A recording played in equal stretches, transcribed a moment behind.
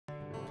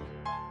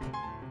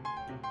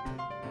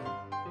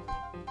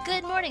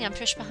Good morning, I'm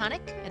Trish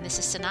Pahanik, and this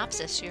is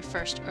Cynopsis, your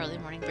first early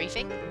morning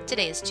briefing.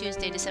 Today is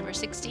Tuesday, December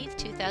 16th,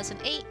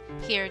 2008.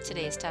 Here are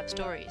today's top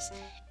stories.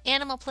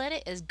 Animal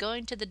Planet is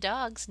going to the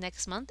dogs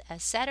next month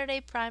as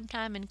Saturday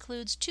primetime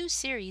includes two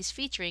series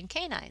featuring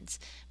canines.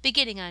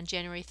 Beginning on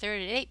January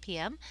 3rd at 8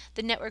 p.m.,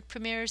 the network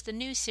premieres the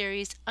new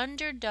series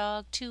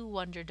Underdog to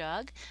Wonder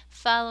Dog,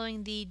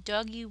 following the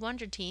Doggy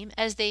Wonder team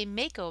as they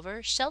make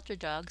over shelter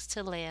dogs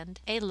to land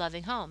a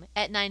loving home.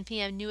 At 9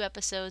 p.m., new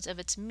episodes of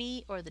It's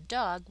Me or the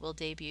Dog will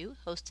debut,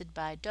 hosted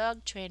by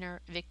dog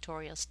trainer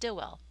Victoria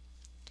Stilwell.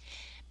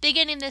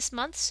 Beginning this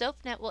month,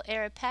 SoapNet will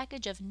air a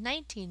package of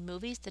 19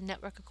 movies the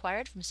network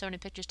acquired from Sony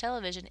Pictures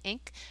Television,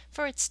 Inc.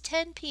 for its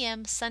 10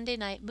 p.m. Sunday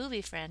night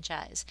movie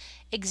franchise.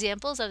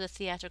 Examples of the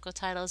theatrical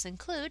titles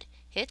include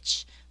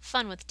Hitch,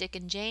 Fun with Dick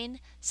and Jane,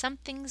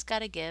 Something's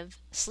Gotta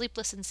Give,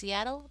 Sleepless in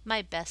Seattle,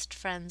 My Best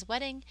Friend's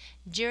Wedding,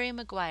 Jerry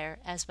Maguire,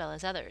 as well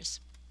as others.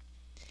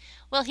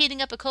 Well,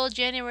 heating up a cold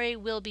January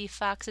will be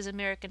Fox's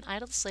American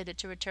Idol, slated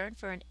to return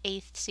for an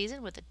 8th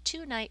season with a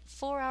 2-night,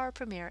 4-hour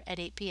premiere at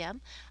 8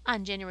 p.m.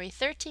 on January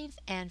 13th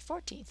and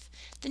 14th.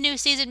 The new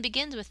season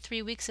begins with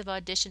 3 weeks of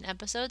audition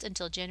episodes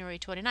until January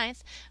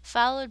 29th,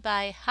 followed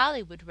by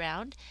Hollywood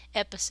Round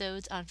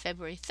episodes on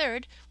February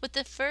 3rd, with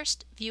the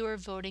first viewer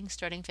voting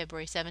starting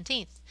February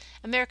 17th.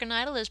 American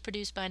Idol is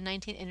produced by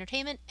 19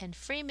 Entertainment and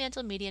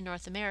Fremantle Media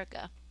North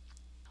America.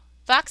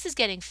 Fox is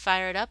getting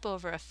fired up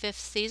over a 5th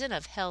season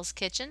of Hell's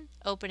Kitchen,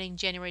 opening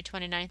January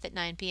 29th at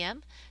 9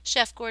 p.m.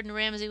 Chef Gordon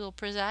Ramsay will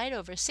preside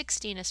over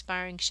 16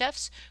 aspiring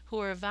chefs who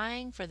are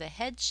vying for the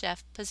head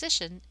chef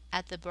position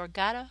at the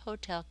Borgata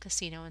Hotel,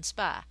 Casino and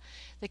Spa.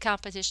 The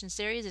competition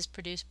series is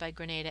produced by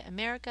Grenada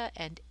America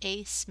and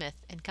A.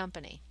 Smith &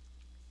 Company.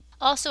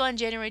 Also on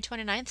January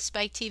 29th,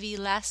 Spike TV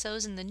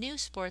lassos in the new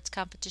sports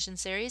competition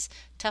series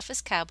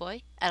Toughest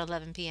Cowboy at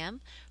 11 p.m.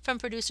 From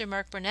producer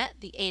Mark Burnett,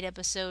 the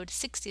 8-episode,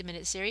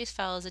 60-minute series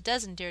follows a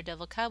dozen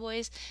Daredevil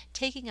cowboys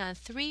taking on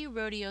 3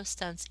 rodeo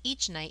stunts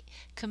each night,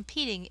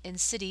 competing in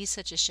cities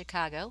such as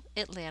Chicago,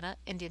 Atlanta,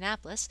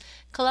 Indianapolis,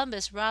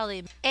 Columbus,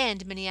 Raleigh,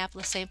 and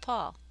Minneapolis-St.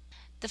 Paul.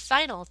 The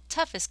final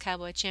Toughest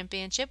Cowboy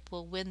Championship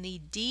will win the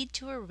deed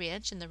to a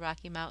ranch in the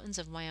Rocky Mountains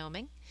of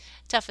Wyoming.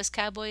 Toughest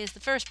Cowboy is the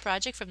first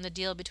project from the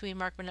deal between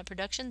Mark Burnett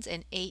Productions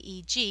and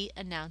AEG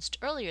announced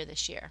earlier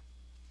this year.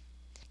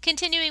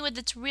 Continuing with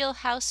its Real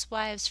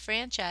Housewives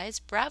franchise,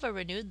 Bravo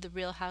renewed The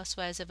Real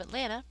Housewives of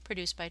Atlanta,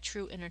 produced by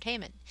True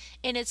Entertainment.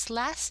 In its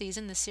last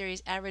season, the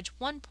series averaged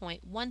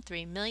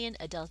 1.13 million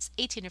adults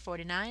 18 to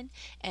 49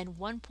 and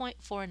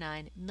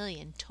 1.49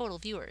 million total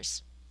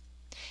viewers.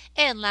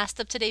 And last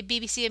up today,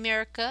 BBC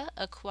America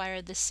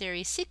acquired the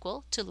series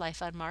sequel to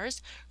Life on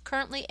Mars,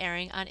 currently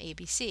airing on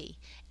ABC,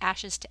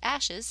 Ashes to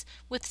Ashes,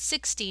 with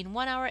 16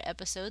 one-hour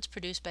episodes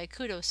produced by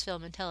Kudos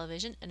Film and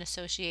Television in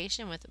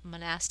association with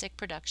Monastic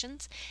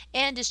Productions,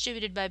 and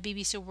distributed by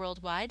BBC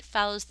Worldwide,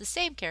 follows the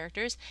same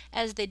characters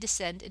as they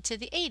descend into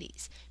the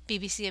 80s.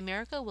 BBC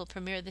America will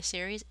premiere the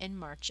series in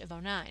March of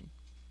 2009.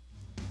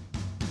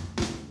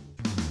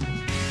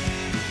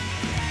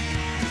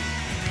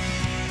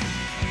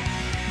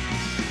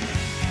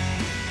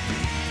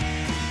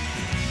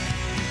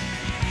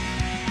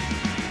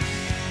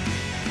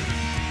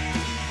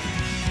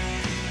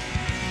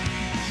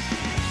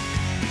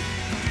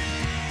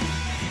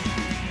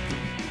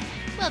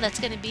 Well, that's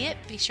going to be it.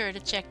 Be sure to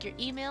check your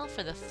email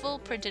for the full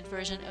printed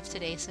version of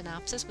today's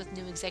synopsis with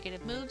new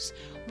executive moves,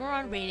 more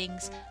on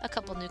ratings, a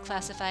couple new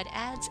classified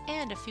ads,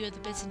 and a few of the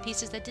bits and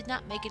pieces that did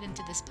not make it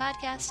into this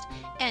podcast,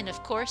 and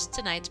of course,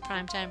 tonight's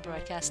primetime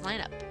broadcast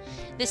lineup.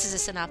 This is a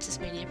Cynopsis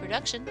Media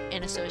production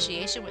in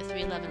association with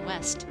 311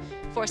 West.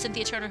 For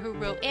Cynthia Turner, who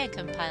wrote and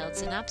compiled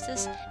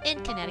Cynopsis, in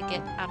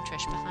Connecticut, I'm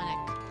Trish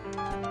Pahanik.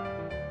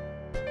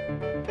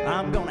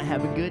 I'm gonna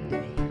have a good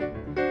day.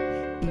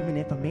 Even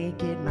if I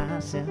make it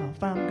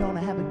myself, I'm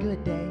gonna have a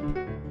good day.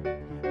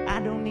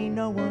 I don't need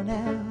no one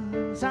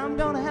else. I'm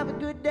gonna have a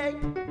good day.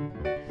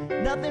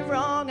 Nothing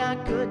wrong I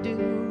could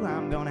do.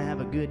 I'm gonna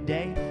have a good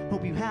day.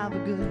 Hope you have a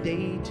good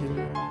day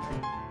too.